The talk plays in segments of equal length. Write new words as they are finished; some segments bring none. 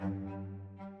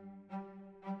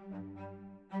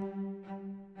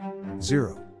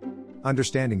0.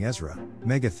 Understanding Ezra,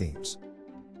 Mega Themes.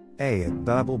 A.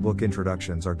 Bible book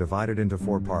introductions are divided into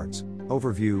 4 parts: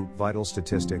 overview, vital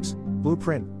statistics,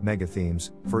 blueprint, mega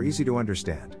themes, for easy to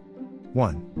understand.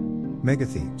 1. Mega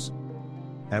themes.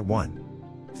 At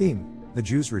 1. Theme: the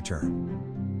Jews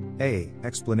return. A.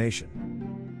 Explanation.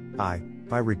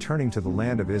 By returning to the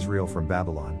land of Israel from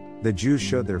Babylon, the Jews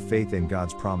showed their faith in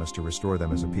God's promise to restore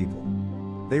them as a people.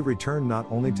 They returned not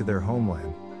only to their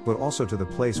homeland, but also to the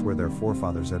place where their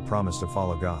forefathers had promised to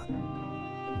follow God.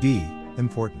 B.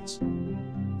 Importance.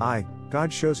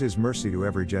 God shows His mercy to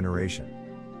every generation.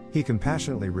 He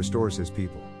compassionately restores His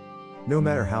people. No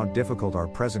matter how difficult our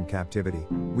present captivity,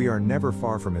 we are never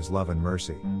far from His love and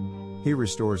mercy. He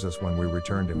restores us when we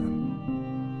return to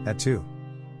Him. At 2.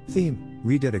 Theme: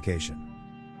 rededication.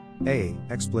 A.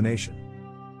 Explanation.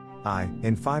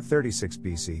 In 536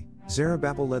 BC,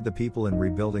 Zerubbabel led the people in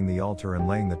rebuilding the altar and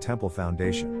laying the temple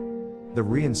foundation. The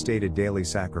reinstated daily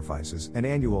sacrifices and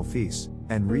annual feasts,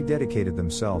 and rededicated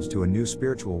themselves to a new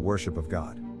spiritual worship of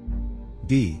God.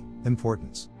 B.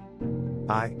 Importance.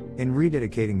 In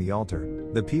rededicating the altar,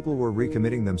 the people were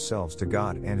recommitting themselves to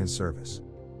God and His service.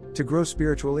 To grow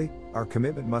spiritually, our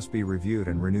commitment must be reviewed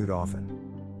and renewed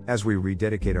often. As we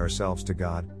rededicate ourselves to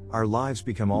God, our lives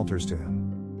become altars to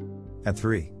Him. At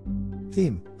 3.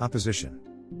 Theme: opposition.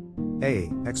 A.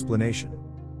 Explanation.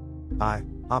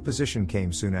 Opposition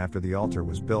came soon after the altar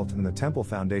was built and the temple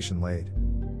foundation laid.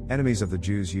 Enemies of the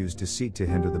Jews used deceit to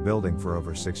hinder the building for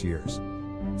over 6 years.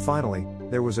 Finally,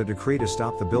 there was a decree to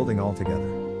stop the building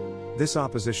altogether. This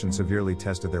opposition severely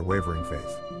tested their wavering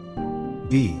faith.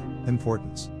 B.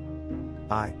 Importance.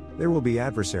 There will be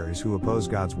adversaries who oppose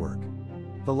God's work.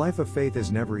 The life of faith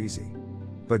is never easy.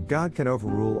 But God can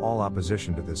overrule all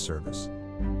opposition to this service.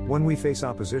 When we face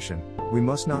opposition, we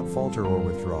must not falter or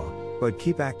withdraw, but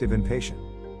keep active and patient.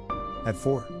 At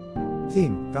 4.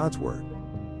 Theme: God's Word.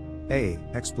 A.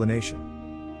 Explanation.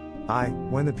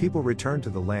 When the people returned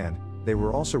to the land, they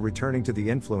were also returning to the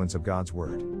influence of God's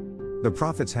Word. The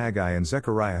prophets Haggai and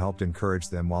Zechariah helped encourage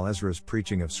them, while Ezra's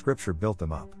preaching of Scripture built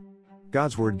them up.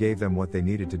 God's Word gave them what they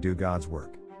needed to do God's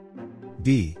work.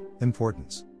 B.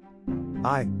 Importance.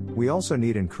 We also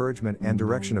need encouragement and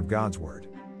direction of God's Word.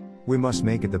 We must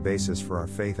make it the basis for our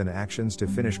faith and actions to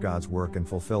finish God's work and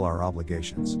fulfill our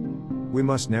obligations. We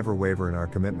must never waver in our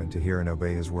commitment to hear and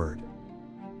obey His Word.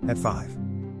 At 5.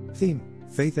 Theme: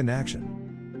 faith in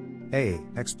action. A.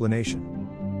 Explanation.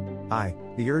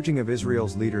 The urging of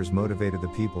Israel's leaders motivated the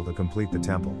people to complete the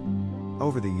temple.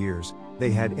 Over the years,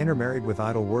 they had intermarried with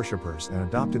idol worshippers and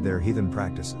adopted their heathen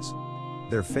practices.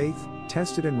 Their faith,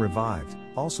 tested and revived,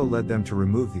 also led them to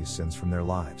remove these sins from their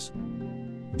lives.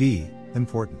 B.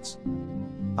 Importance.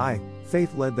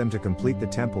 Faith led them to complete the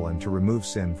temple and to remove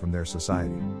sin from their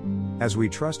society. As we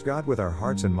trust God with our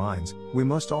hearts and minds, we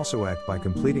must also act by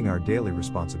completing our daily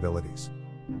responsibilities.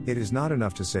 It is not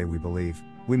enough to say we believe,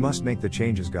 we must make the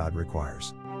changes God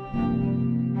requires.